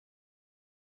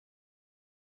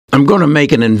I'm going to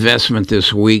make an investment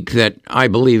this week that I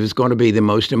believe is going to be the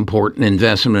most important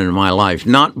investment in my life,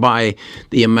 not by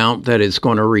the amount that it's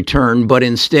going to return, but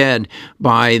instead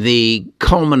by the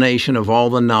culmination of all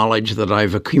the knowledge that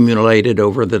I've accumulated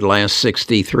over the last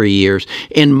 63 years,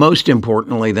 and most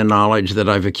importantly, the knowledge that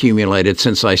I've accumulated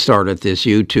since I started this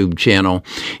YouTube channel.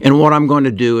 And what I'm going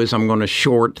to do is I'm going to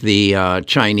short the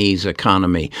Chinese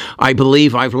economy. I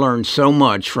believe I've learned so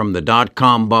much from the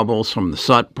dot-com bubbles, from the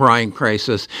subprime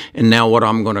crisis, and now what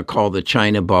I'm going to call the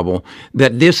China bubble,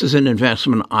 that this is an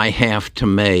investment I have to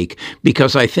make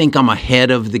because I think I'm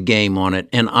ahead of the game on it,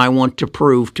 and I want to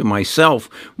prove to myself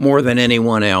more than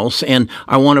anyone else, and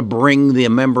I want to bring the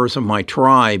members of my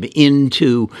tribe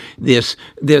into this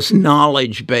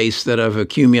knowledge base that I've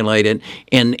accumulated,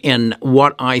 and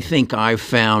what I think I've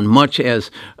found, much as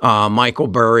Michael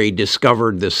Burry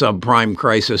discovered the subprime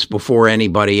crisis before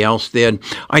anybody else did.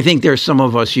 I think there's some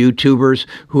of us YouTubers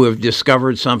who have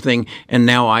discovered something, and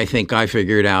now I think I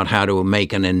figured out how to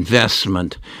make an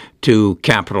investment to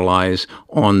capitalize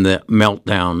on the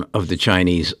meltdown of the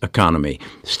Chinese economy.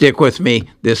 Stick with me.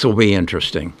 This will be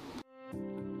interesting.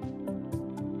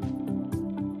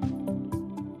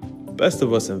 Best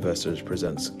of Us Investors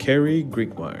presents Kerry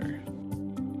Griegmeier.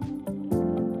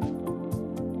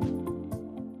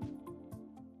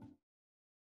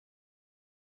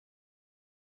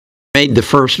 Made the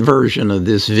first version of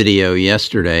this video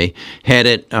yesterday, had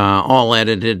it all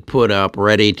edited, put up,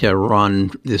 ready to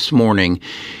run this morning.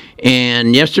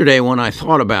 And yesterday when I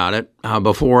thought about it,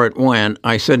 before it went,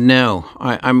 I said, no,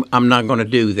 I'm not going to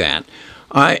do that.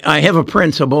 I have a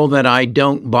principle that I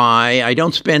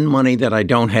don't spend money that I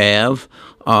don't have,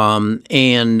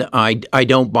 and I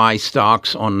don't buy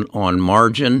stocks on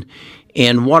margin.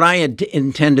 And what I had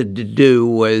intended to do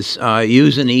was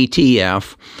use an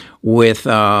ETF with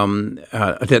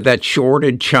that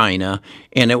shorted China,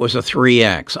 and it was a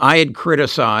 3X. I had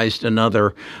criticized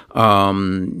another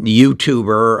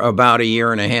YouTuber about a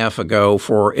year and a half ago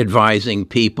for advising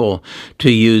people to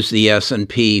use the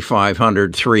S&P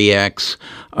 500 3X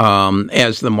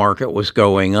as the market was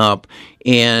going up.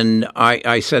 And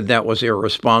I said that was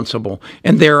irresponsible.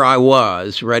 And there I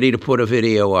was, ready to put a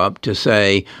video up to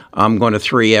say I'm going to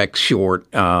 3X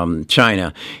short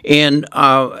China. And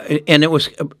it was,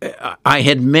 I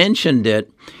had mentioned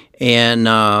it in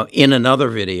another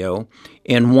video.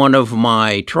 And one of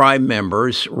my tribe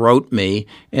members wrote me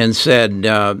and said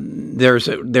there's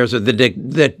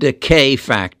the decay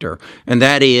factor, and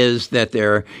that is that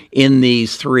they're in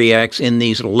these 3X, in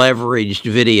these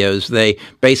leveraged videos, they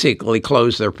basically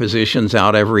close their positions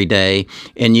out every day,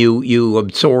 and you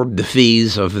absorb the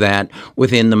fees of that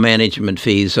within the management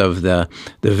fees of the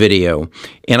video.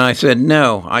 And I said,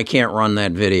 no, I can't run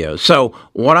that video. So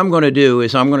what I'm going to do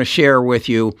is I'm going to share with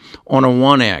you on a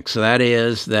 1X. That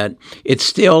is that it's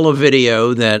still a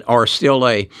video or still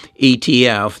a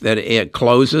ETF that it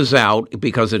closes out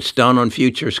because it's done on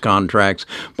futures contracts,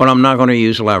 but I'm not going to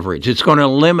use leverage. It's going to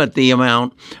limit the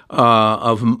amount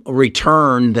of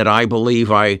return that I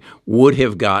believe I would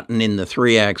have gotten in the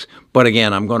 3X. But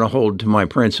again, I'm going to hold to my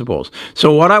principles.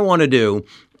 So what I want to do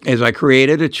is I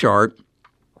created a chart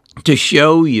to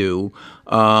show you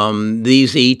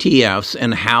these ETFs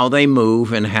and how they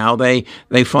move and how they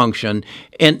function.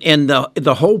 And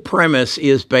the whole premise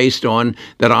is based on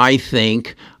that I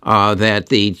think that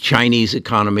the Chinese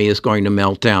economy is going to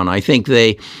melt down. I think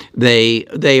they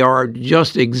are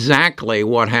just exactly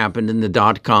what happened in the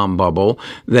dot-com bubble.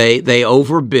 They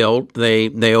overbuilt, they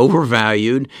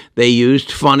overvalued, they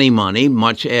used funny money,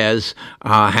 much as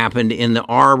happened in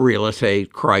our real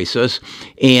estate crisis.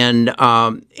 And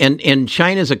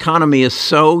China's economy is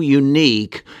so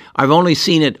unique. I've only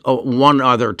seen it one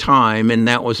other time, and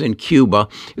that was in Cuba.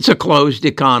 It's a closed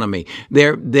economy.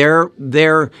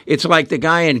 It's like the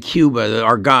guy in Cuba,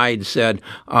 our guide said,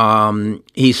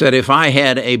 he said, if I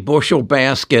had a bushel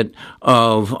basket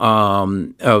of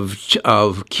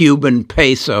Cuban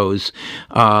pesos,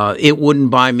 it wouldn't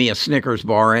buy me a Snickers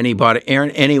bar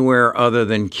anywhere other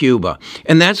than Cuba.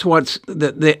 And that's and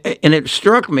it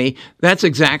struck me, that's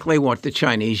exactly what the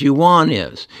Chinese yuan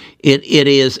is. It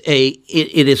is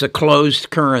a closed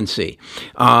currency.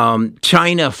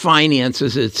 China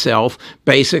finances itself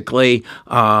basically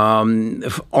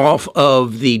off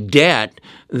of the debt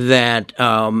that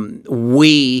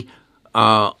we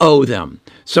owe them.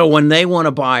 So when they want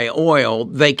to buy oil,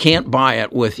 they can't buy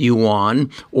it with yuan,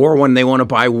 or when they want to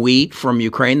buy wheat from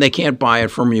Ukraine, they can't buy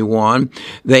it from yuan.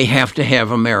 They have to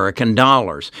have American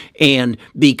dollars. And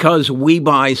because we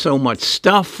buy so much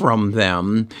stuff from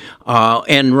them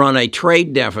and run a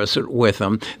trade deficit with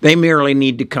them, they merely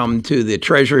need to come to the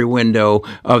Treasury window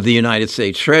of the United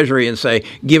States Treasury and say,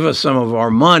 give us some of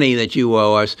our money that you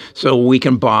owe us so we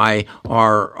can buy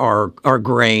our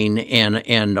grain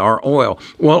and our oil.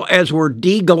 Well, as we're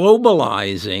deglobalizing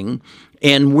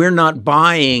and we're not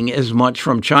buying as much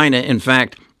from China, in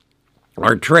fact,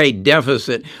 our trade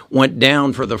deficit went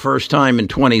down for the first time in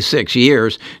 26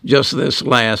 years just this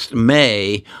last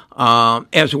May.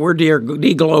 As we're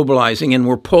deglobalizing and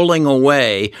we're pulling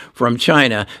away from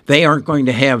China, they aren't going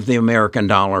to have the American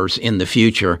dollars in the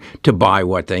future to buy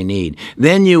what they need.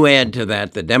 Then you add to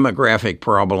that the demographic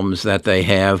problems that they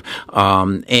have,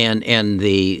 and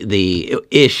the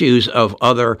issues of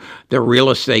the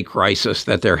real estate crisis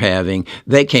that they're having.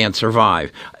 They can't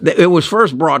survive. It was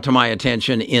first brought to my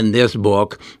attention in this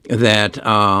book that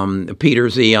Peter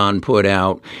Zeon put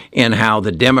out, and how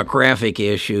the demographic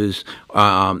issues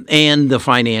and the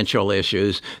financial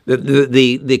issues,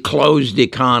 the closed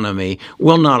economy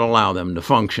will not allow them to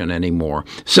function anymore.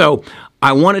 So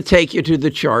I want to take you to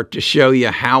the chart to show you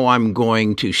how I'm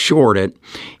going to short it,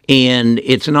 and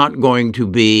it's not going to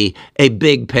be a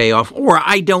big payoff, or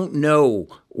I don't know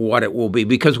what it will be,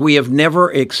 because we have never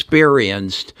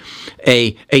experienced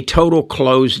a total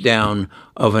close down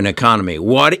of an economy.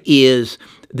 What is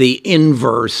the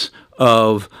inverse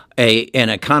of an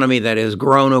economy that has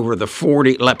grown over the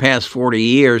past 40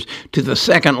 years to the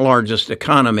second largest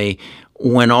economy,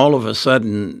 when all of a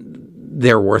sudden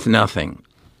they're worth nothing?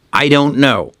 I don't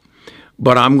know,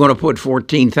 but I'm going to put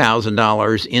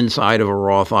 $14,000 inside of a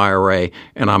Roth IRA,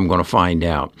 and I'm going to find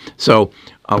out. So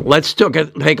let's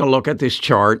take a look at this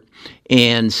chart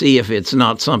and see if it's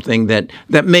not something that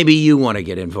maybe you want to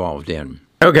get involved in.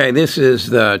 Okay, this is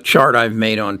the chart I've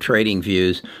made on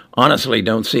TradingViews. Honestly,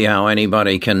 don't see how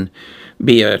anybody can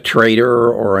be a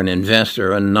trader or an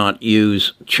investor and not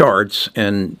use charts,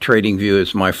 and TradingView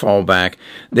is my fallback.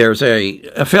 There's a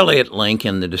affiliate link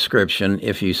in the description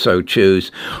if you so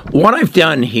choose. What I've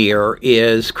done here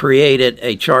is created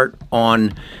a chart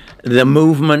on the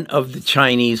movement of the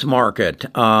Chinese market,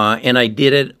 and I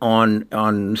did it on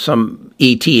some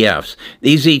ETFs.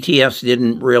 These ETFs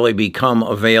didn't really become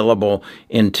available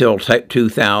until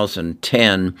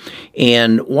 2010,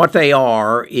 and what they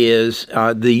are is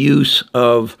the use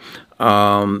of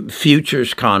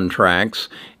futures contracts,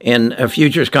 and a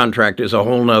futures contract is a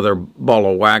whole nother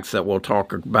ball of wax that we'll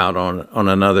talk about on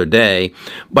another day.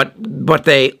 But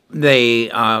they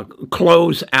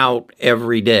close out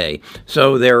every day,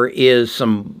 so there is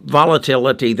some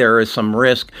volatility, there is some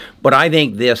risk. But I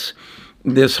think this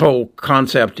whole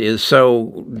concept is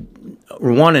so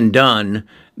one and done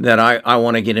that I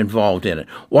want to get involved in it.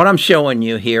 What I'm showing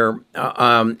you here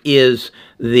is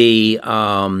the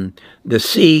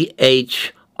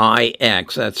CHIX,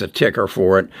 that's a ticker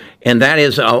for it, and that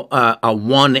is a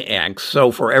 1X.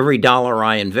 So for every dollar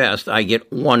I invest, I get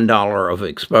 $1 of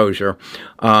exposure,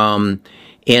 and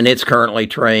it's currently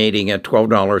trading at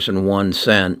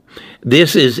 $12.01.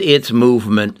 This is its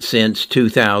movement since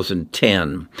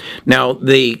 2010. Now,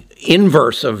 the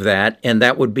inverse of that, and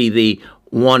that would be the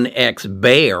 1X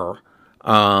bear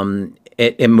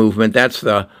movement, that's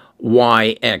the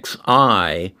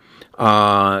YXI,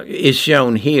 is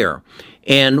shown here.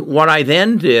 And what I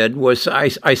then did was I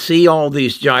see all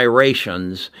these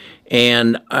gyrations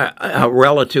and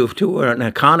relative to an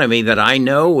economy that I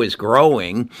know is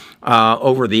growing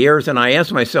over the years, and I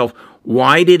asked myself,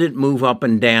 why did it move up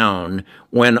and down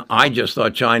when I just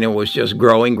thought China was just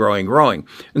growing?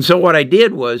 And so what I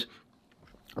did was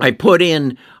I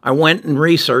went and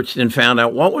researched and found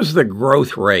out what was the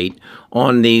growth rate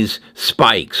on these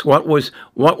spikes. What was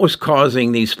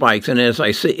causing these spikes? And as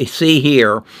I see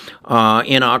here,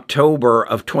 in October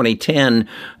of 2010,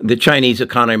 the Chinese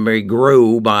economy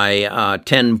grew by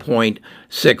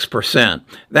 10.6%.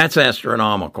 That's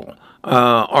astronomical.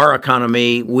 Our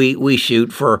economy, we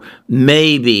shoot for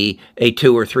maybe a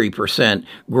 2 or 3%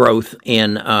 growth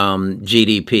in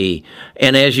GDP.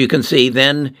 And as you can see,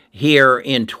 then here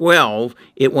in 12,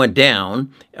 it went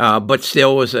down, but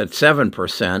still was at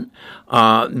 7%.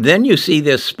 Then you see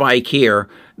this spike here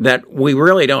that we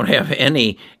really don't have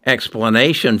any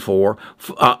explanation for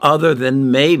other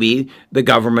than maybe the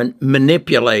government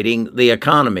manipulating the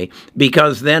economy.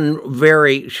 Because then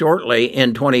very shortly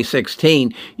in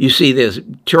 2016, you see this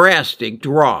drastic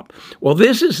drop. Well,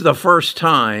 this is the first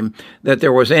time that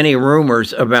there was any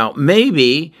rumors about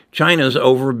maybe China's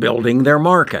overbuilding their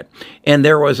market. And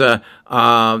there was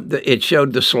it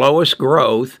showed the slowest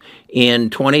growth in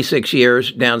 26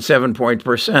 years, down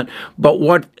 7%. But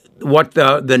what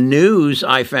the news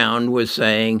I found was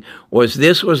saying was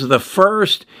this was the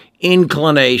first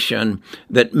inclination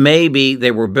that maybe they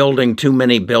were building too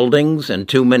many buildings and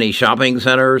too many shopping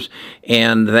centers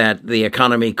and that the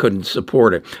economy couldn't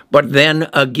support it. But then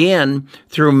again,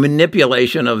 through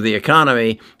manipulation of the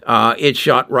economy, it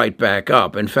shot right back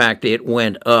up. In fact, it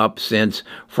went up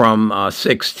from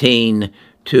 16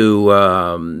 to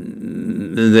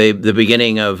the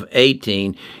beginning of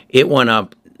 18, it went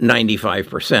up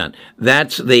 95%.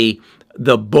 That's the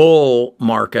bull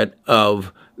market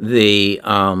of the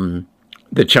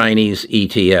Chinese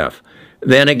ETF.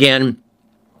 Then again,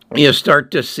 you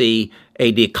start to see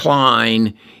a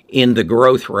decline in the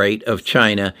growth rate of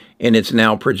China, and it's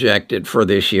now projected for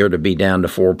this year to be down to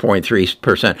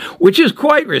 4.3%, which is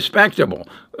quite respectable,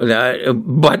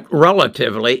 but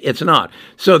relatively it's not.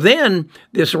 So then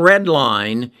this red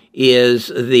line is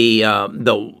the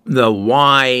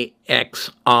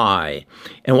YXI,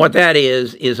 and what that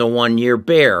is a 1-year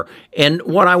bear. And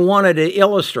what I wanted to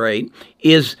illustrate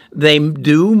is they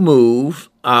do move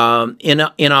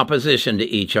in opposition to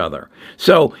each other.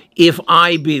 So if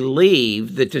I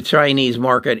believe that the Chinese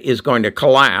market is going to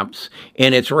collapse,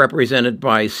 and it's represented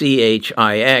by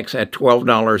CHIX at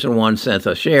 $12.01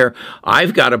 a share,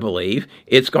 I've got to believe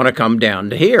it's going to come down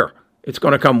to here. It's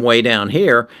going to come way down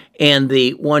here, and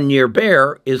the 1-year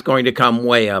bear is going to come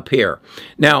way up here.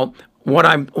 Now, what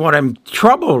I'm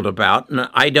troubled about, and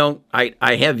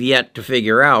I have yet to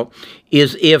figure out,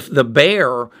 is if the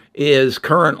bear is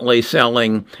currently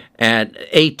selling at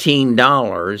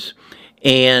 $18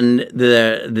 and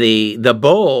the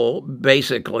bull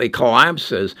basically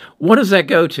collapses, what does that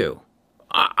go to?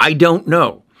 I don't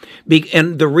know.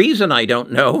 And the reason I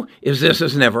don't know is this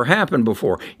has never happened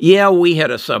before. Yeah, we had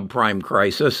a subprime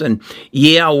crisis, and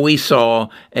yeah, we saw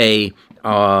a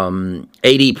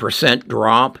 80%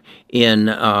 drop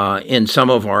in some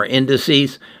of our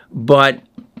indices, but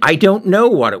I don't know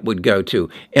what it would go to.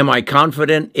 Am I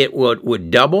confident it would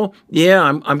double? Yeah,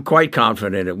 I'm quite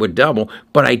confident it would double,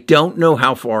 but I don't know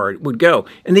how far it would go.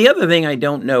 And the other thing I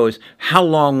don't know is how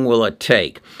long will it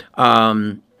take?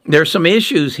 There's some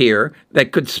issues here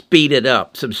that could speed it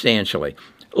up substantially.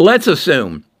 Let's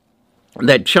assume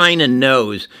that China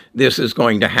knows this is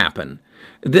going to happen.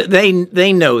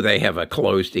 They know they have a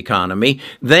closed economy.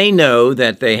 They know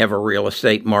that they have a real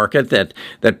estate market that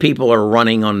people are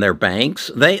running on their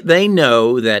banks. They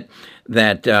know that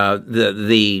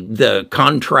the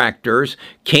contractors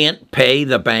can't pay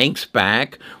the banks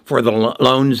back for the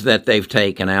loans that they've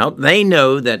taken out. They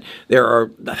know that there are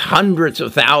hundreds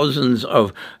of thousands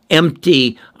of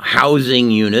empty housing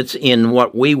units in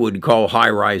what we would call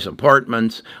high-rise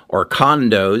apartments or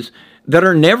condos that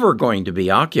are never going to be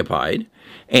occupied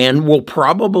and will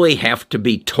probably have to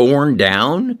be torn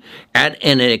down at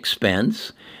an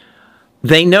expense.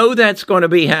 They know that's going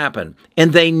to happen,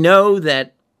 and they know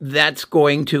that that's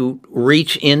going to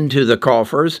reach into the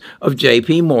coffers of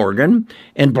J.P. Morgan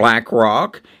and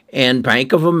BlackRock and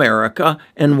Bank of America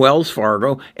and Wells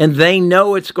Fargo, and they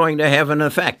know it's going to have an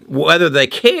effect. Whether they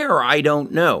care, I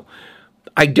don't know.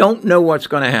 I don't know what's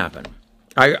going to happen.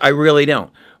 I really don't.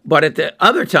 But at the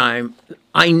other time,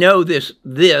 I know this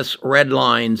red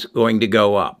line's going to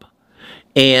go up.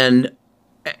 And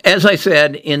as I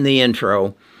said in the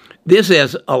intro, this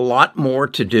has a lot more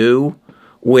to do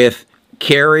with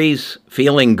Kerry's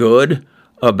feeling good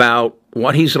about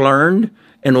what he's learned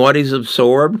and what he's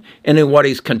absorbed and what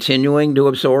he's continuing to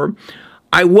absorb.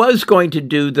 I was going to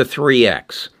do the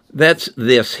 3X. That's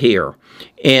this here.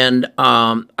 And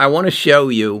I want to show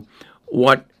you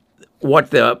what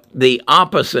the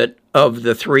opposite of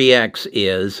the 3X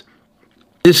is.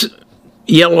 This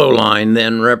yellow line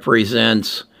then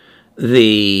represents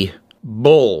the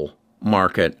bull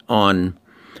market on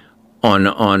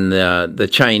the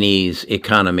Chinese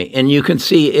economy. And you can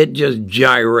see it just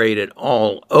gyrated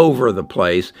all over the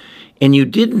place. And you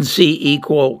didn't see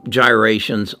equal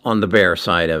gyrations on the bear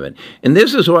side of it. And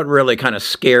this is what really kind of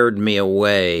scared me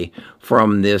away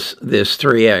from this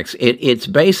 3X. It's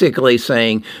basically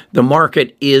saying the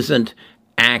market isn't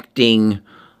acting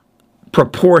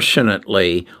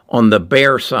proportionately on the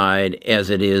bear side as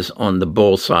it is on the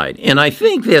bull side. And I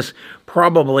think this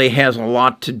probably has a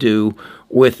lot to do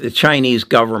with the Chinese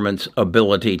government's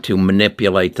ability to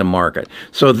manipulate the market.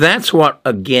 So that's what,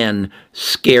 again,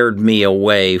 scared me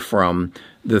away from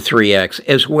the 3X,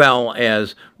 as well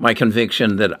as my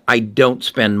conviction that I don't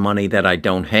spend money that I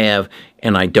don't have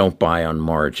and I don't buy on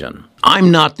margin.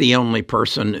 I'm not the only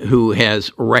person who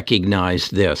has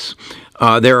recognized this.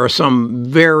 There are some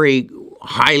very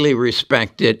highly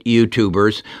respected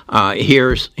YouTubers,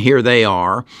 here they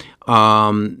are,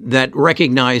 that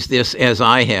recognize this as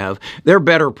I have. They're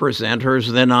better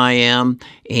presenters than I am,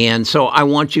 and so I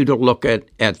want you to look at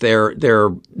their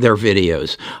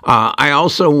videos. I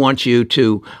also want you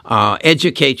to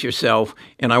educate yourself,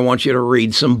 and I want you to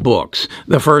read some books.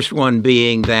 The first one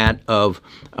being that of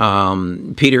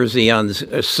Peter Zion's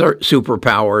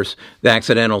Superpowers, The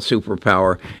Accidental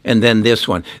Superpower, and then this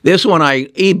one. This one,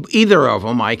 either of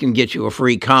them, I can get you a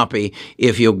free copy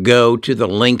if you'll go to the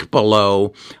link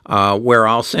below, where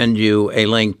I'll send you a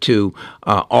link to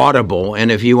Audible.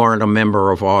 And if you aren't a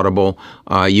member of Audible,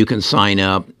 you can sign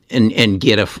up and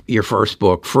get your first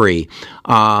book free.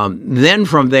 Then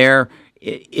from there,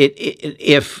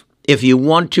 if you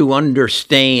want to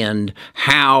understand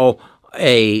how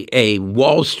a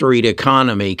Wall Street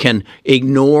economy can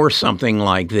ignore something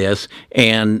like this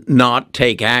and not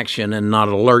take action and not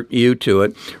alert you to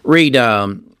it, read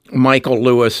Michael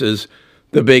Lewis's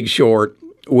The Big Short,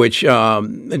 which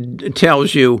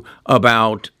tells you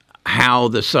about how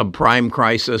the subprime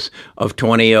crisis of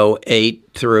 2008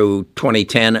 through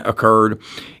 2010 occurred,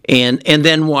 and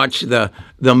then watch the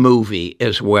movie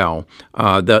as well,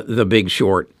 the Big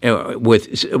Short,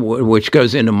 which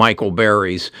goes into Michael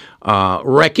Berry's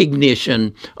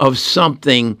recognition of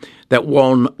something that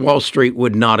Wall Street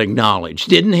would not acknowledge,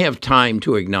 didn't have time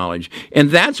to acknowledge.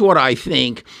 And that's what I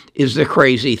think is the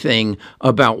crazy thing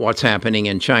about what's happening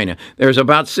in China. There's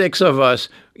about 6 of us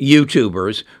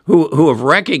YouTubers who have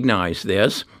recognized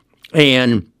this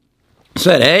and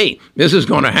said, hey, this is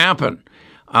going to happen.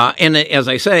 And as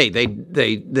I say, they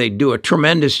do a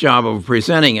tremendous job of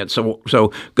presenting it.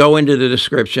 So go into the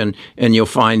description and you'll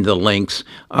find the links.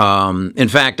 In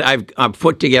fact, I've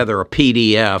put together a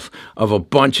PDF of a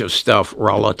bunch of stuff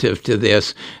relative to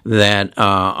this that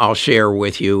I'll share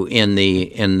with you in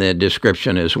the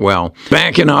description as well.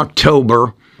 Back in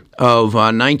October of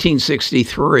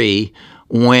 1963,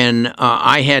 when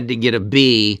I had to get a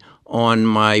B on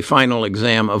my final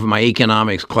exam of my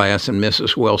economics class in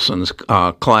Mrs. Wilson's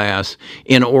class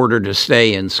in order to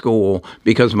stay in school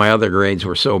because my other grades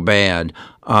were so bad.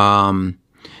 And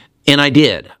I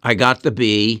did. I got the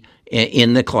B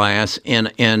in the class,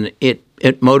 and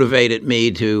it motivated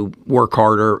me to work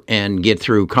harder and get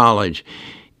through college.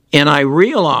 And I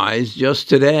realized just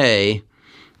today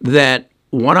that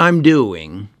what I'm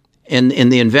doing and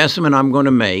the investment I'm going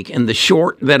to make and the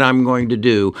short that I'm going to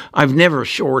do, I've never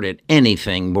shorted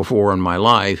anything before in my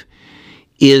life,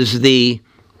 is the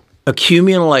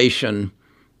accumulation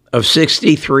of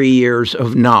 63 years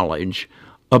of knowledge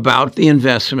about the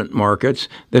investment markets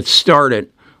that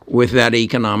started with that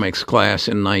economics class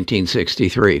in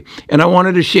 1963. And I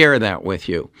wanted to share that with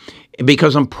you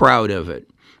because I'm proud of it.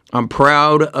 I'm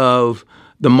proud of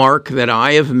the mark that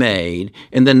I have made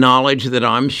and the knowledge that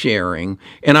I'm sharing.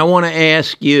 And I want to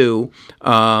ask you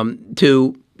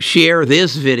to share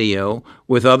this video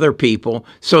with other people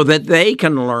so that they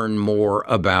can learn more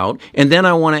about. And then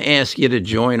I want to ask you to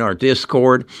join our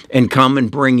Discord and come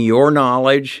and bring your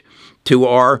knowledge to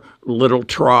our little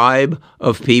tribe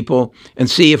of people and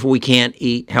see if we can't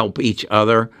help each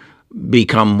other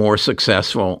become more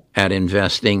successful at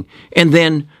investing and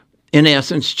then, in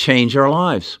essence, change our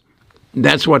lives.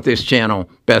 That's what this channel,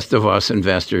 Best of Us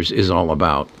Investors, is all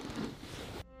about.